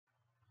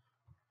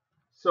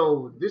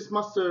So this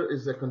master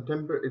is a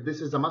contemporary.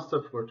 This is a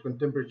master for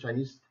contemporary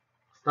Chinese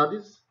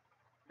studies.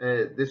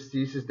 This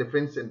thesis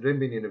defends in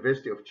Renmin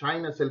University of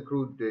China Silk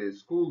Road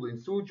School in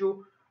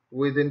Suzhou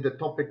within the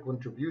topic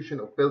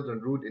contribution of Belt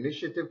and Road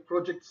Initiative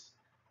projects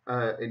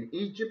in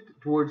Egypt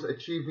towards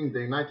achieving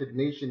the United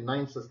Nations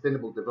 9th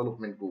Sustainable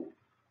Development Goal.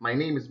 My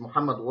name is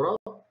Muhammad Warab.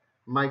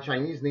 My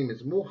Chinese name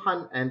is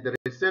Mohan, and the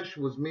research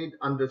was made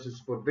under the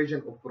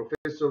supervision of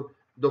Professor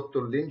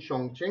Dr. Lin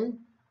Chongqing,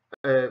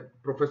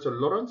 Professor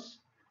Lawrence.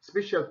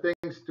 Special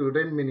thanks to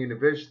Renmin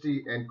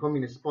University and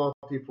Communist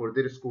Party for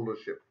their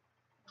scholarship.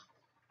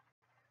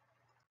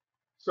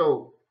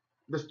 So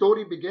the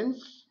story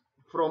begins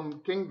from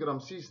King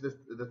Ramses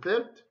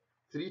III,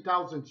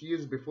 3,000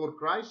 years before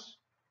Christ,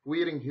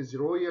 wearing his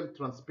royal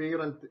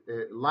transparent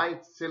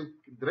light silk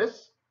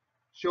dress,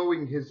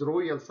 showing his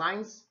royal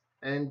signs,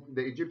 and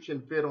the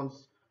Egyptian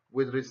pharaohs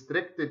were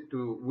restricted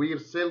to wear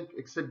silk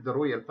except the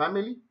royal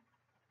family.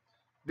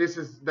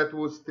 That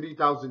was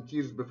 3,000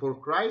 years before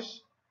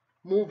Christ,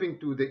 moving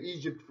to the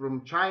Egypt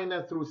from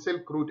China through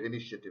Silk Road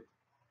Initiative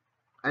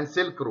and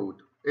Silk Road.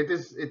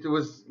 It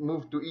was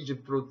moved to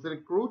Egypt through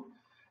Silk Road.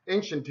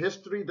 Ancient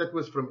history, that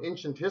was from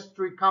ancient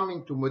history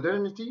coming to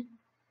modernity.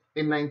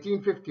 In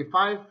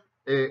 1955,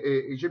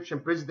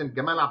 Egyptian President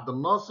Gamal Abdel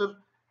Nasser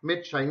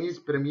met Chinese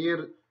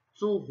Premier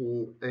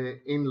Suzhou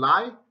in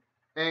Lai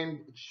and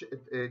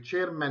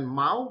Chairman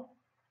Mao.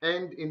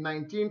 And in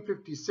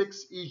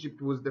 1956,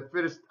 Egypt was the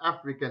first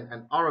African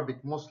and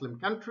Arabic Muslim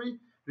country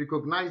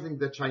recognizing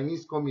the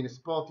Chinese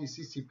Communist Party,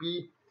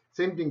 CCP,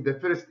 sending the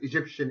first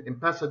Egyptian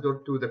ambassador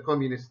to the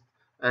Communist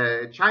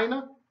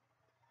China.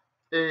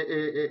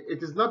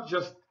 It is not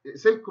just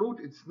Silk Road,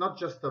 it's not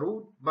just a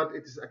route, but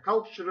it is a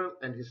cultural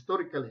and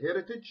historical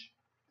heritage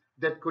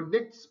that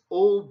connects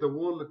all the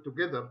world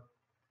together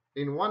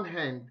in one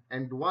hand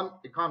and one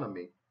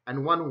economy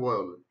and one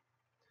world.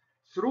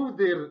 Through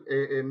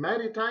their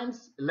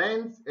maritimes,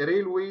 lands,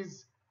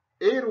 railways,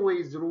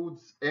 airways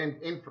routes, and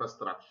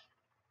infrastructure.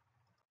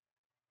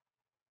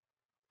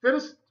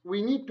 First,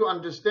 we need to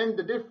understand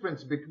the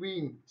difference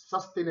between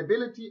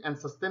sustainability and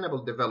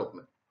sustainable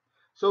development.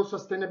 So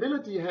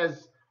sustainability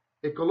has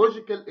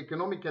ecological,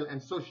 economical,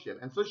 and social.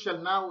 And social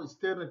now is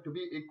turned to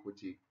be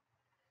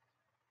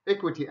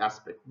equity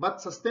aspect.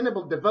 But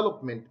sustainable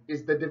development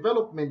is the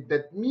development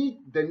that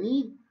meet the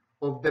need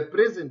of the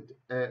present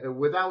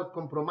without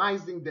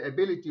compromising the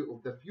ability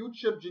of the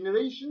future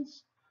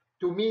generations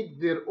to meet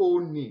their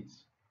own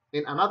needs.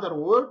 In another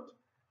word,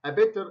 a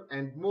better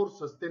and more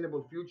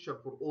sustainable future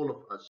for all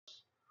of us.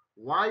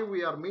 Why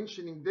we are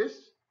mentioning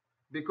this?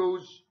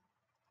 Because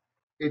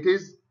it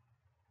is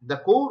the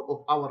core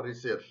of our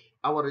research.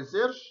 Our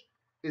research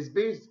is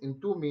based in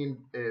two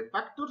main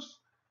factors: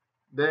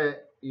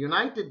 the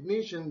United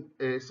Nations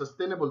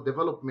Sustainable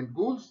Development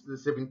Goals, the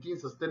 17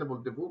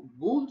 Sustainable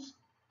Goals,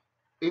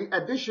 in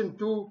addition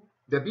to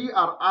the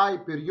BRI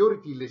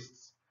priority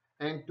lists.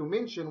 And to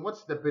mention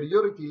what's the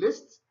priority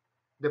lists,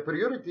 the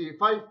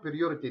five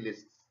priority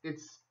lists.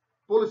 It's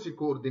policy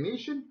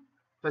coordination,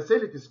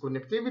 facilities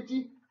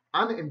connectivity,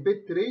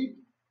 unembed trade,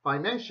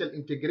 financial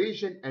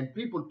integration, and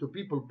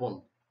people-to-people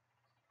bond.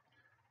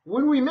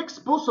 When we mix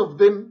both of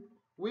them,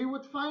 we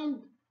would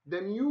find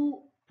the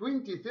new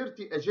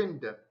 2030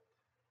 agenda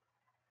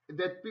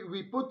that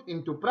we put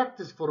into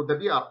practice for the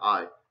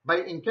BRI by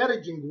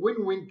encouraging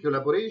win-win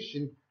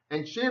collaboration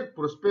and shared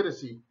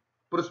prosperity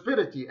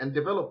and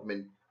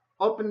development,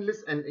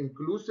 openness and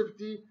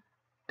inclusivity,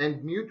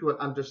 and mutual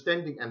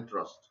understanding and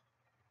trust.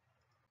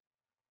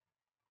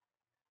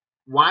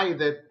 Why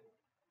that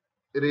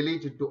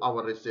related to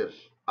our research?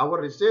 Our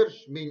research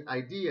main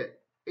idea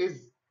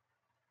is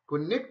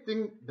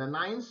connecting the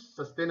 9th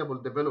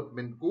Sustainable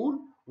Development Goal,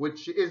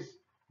 which is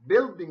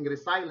building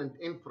resilient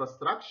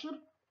infrastructure,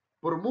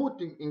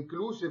 promoting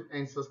inclusive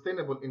and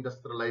sustainable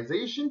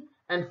industrialization,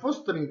 and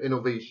fostering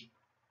innovation.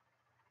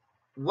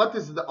 What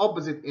is the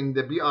opposite in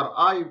the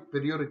BRI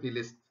priority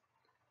list?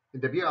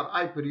 In the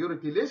BRI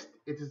priority list,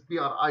 it is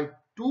BRI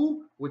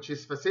 2, which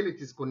is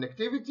facilities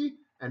connectivity,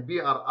 and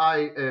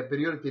BRI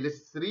priority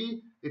list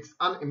 3, it's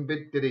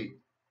unembed trade,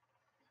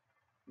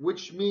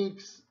 which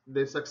means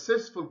the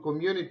successful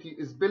community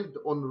is built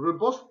on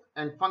robust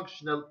and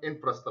functional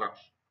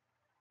infrastructure.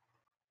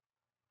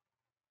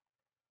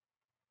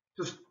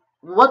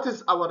 What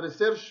is our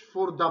research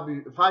for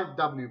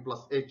 5W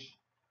plus H?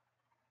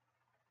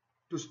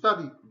 To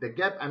study the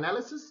gap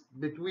analysis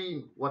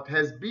between what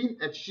has been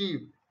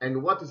achieved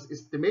and what is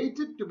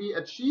estimated to be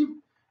achieved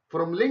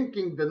from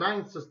linking the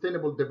 9th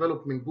Sustainable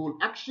Development Goal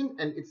action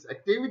and its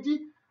activity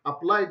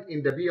applied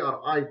in the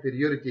BRI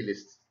priority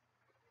lists.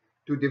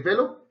 To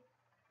develop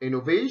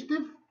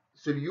innovative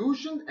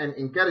solutions and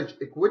encourage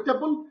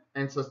equitable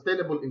and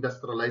sustainable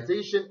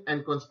industrialization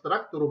and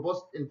construct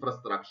robust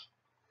infrastructure.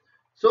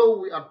 So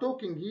we are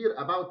talking here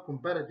about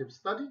comparative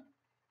study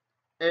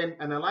and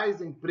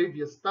analyzing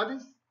previous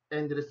studies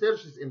and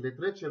researches in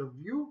literature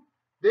review.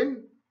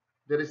 Then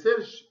the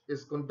research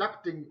is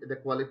conducting the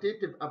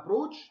qualitative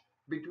approach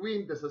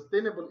between the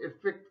sustainable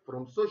effect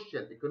from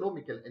social,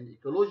 economical, and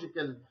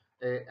ecological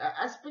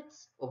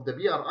aspects of the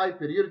BRI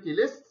priority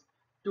list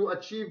to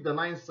achieve the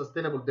 9th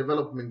Sustainable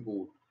Development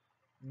Goal.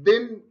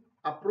 Then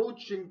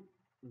approaching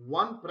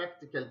one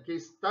practical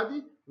case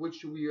study,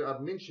 which we are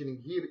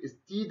mentioning here, is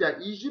TIDA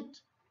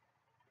Egypt,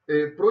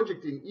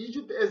 project in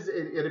Egypt, as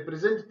a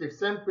representative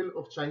sample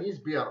of Chinese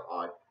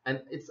BRI,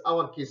 and it's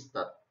our case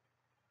study.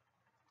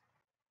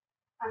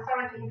 I'm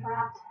sorry to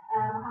interrupt.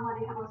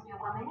 Muhammad, you have only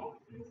 1 minute,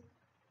 please.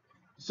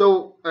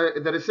 So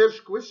the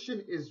research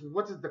question is,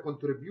 what is the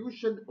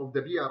contribution of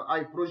the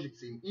BRI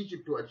projects in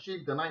Egypt to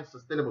achieve the 9th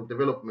Sustainable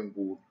Development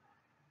Goal?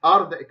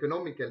 Are the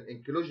economical,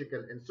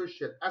 ecological, and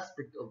social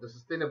aspect of the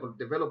sustainable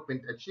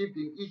development achieved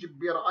in Egypt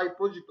BRI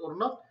project or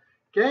not?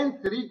 Can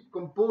 3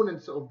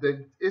 components of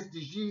the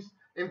SDGs,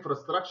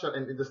 infrastructure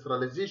and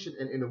industrialization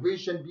and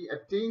innovation, be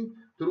attained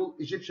through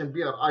Egyptian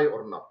BRI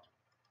or not?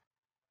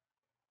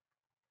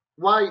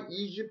 Why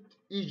Egypt?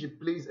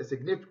 Egypt plays a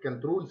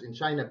significant role in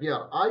China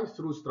BRI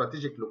through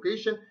strategic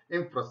location,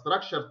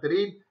 infrastructure,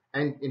 trade,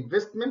 and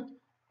investment,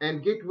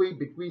 and gateway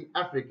between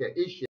Africa,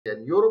 Asia,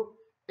 and Europe,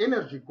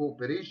 energy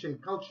cooperation,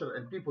 culture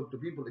and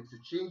people-to-people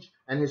exchange,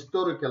 and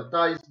historical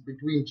ties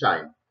between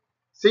China.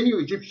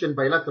 Sino-Egyptian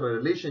bilateral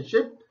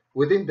relationship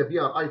within the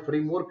BRI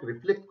framework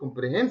reflect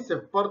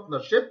comprehensive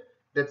partnership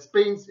that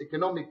spans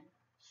economic,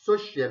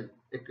 social,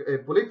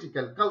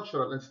 political,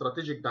 cultural, and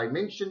strategic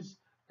dimensions,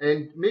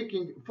 and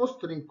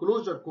fostering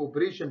closer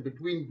cooperation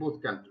between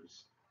both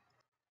countries.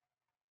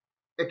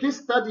 A case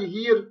study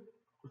here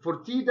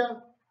for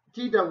TIDA.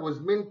 TIDA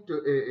was meant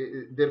to,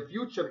 their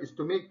future is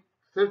to make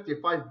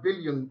 $35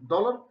 billion,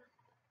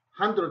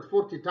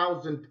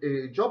 140,000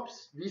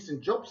 jobs,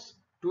 decent jobs,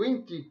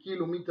 20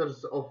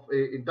 kilometers of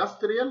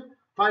industrial,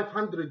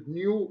 500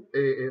 new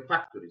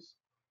factories.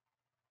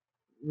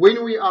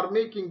 When we are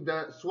making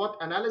the SWOT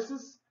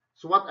analysis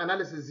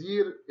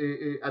here,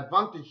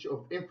 advantage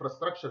of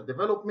infrastructure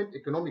development,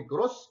 economic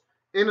growth,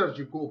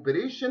 energy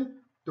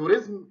cooperation,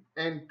 tourism,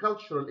 and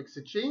cultural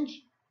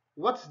exchange.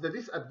 What's the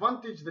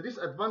disadvantage? The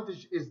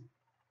disadvantage is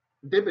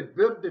debt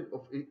burden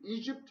of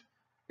Egypt,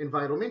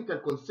 environmental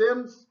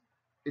concerns,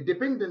 a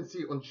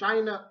dependency on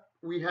China.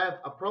 We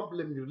have a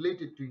problem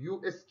related to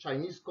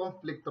US-Chinese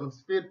conflict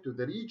transferred to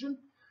the region,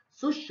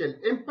 social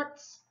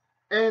impacts,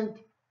 and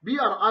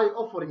BRI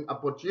offering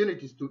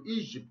opportunities to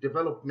Egypt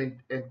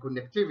development and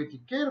connectivity.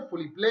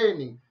 Carefully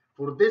planning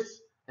for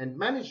this and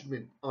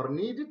management are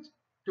needed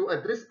to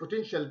address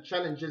potential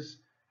challenges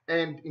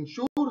and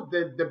ensure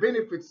that the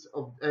benefits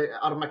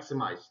are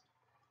maximized.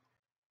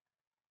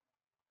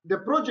 The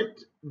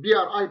project,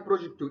 BRI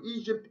project to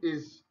Egypt,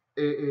 is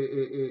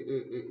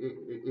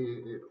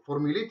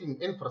formulating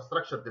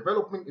infrastructure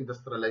development,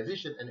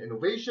 industrialization and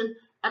innovation,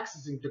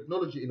 accessing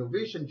technology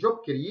innovation,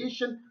 job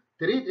creation,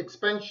 trade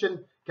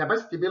expansion,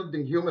 capacity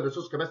building, human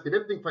resource capacity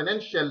building,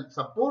 financial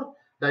support,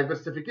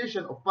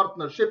 diversification of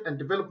partnership, and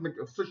development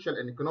of social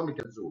and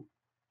economical zone.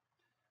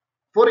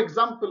 For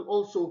example,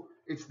 also,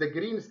 it's the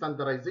green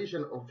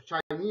standardization of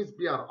Chinese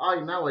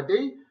BRI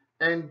nowadays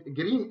and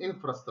green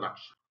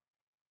infrastructure.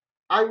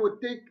 I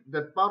would take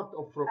that part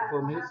of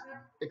from His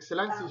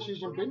Excellency Xi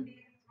Jinping.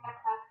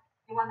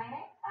 1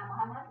 minute,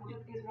 Muhammad, would you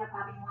please wrap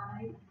up in 1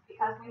 minute?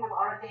 Because we have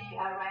already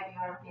read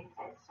your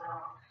message, so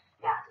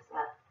yeah,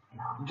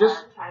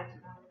 just try to do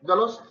the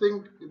last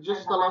thing,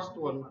 just the last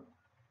one.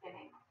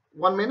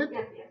 1 minute?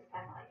 Yes,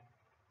 definitely.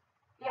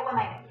 Yeah, 1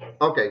 minute, yes.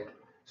 Okay.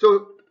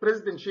 So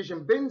President Xi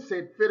Jinping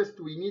said, first,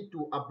 we need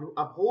to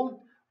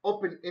uphold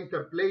open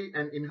interplay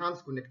and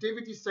enhance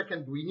connectivity.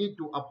 Second, we need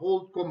to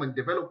uphold common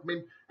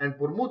development and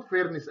promote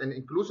fairness and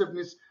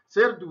inclusiveness.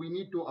 Third, we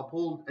need to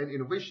uphold an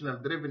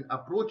innovation-driven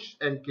approach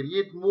and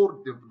create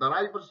more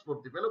drivers for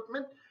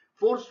development.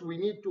 Fourth, we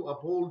need to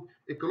uphold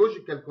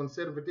ecological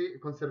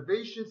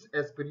conservations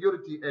as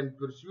priority and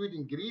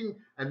pursuing green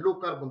and low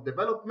carbon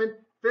development.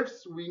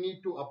 Fifth, we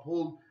need to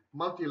uphold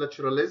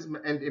multilateralism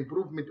and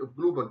improvement of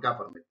global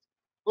government.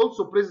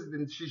 Also,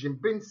 President Xi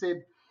Jinping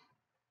said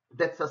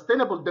that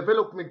sustainable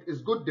development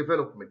is good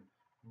development,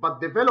 but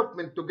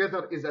development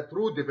together is a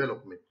true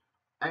development.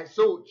 And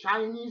so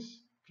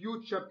Chinese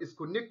future is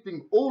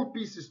connecting all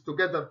pieces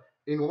together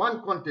in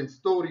one content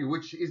story,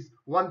 which is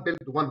One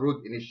Belt, One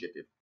Road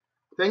initiative.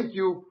 Thank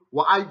you.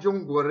 我爱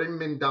中国人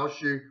民大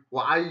学，我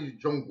爱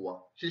中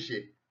国。谢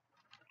谢。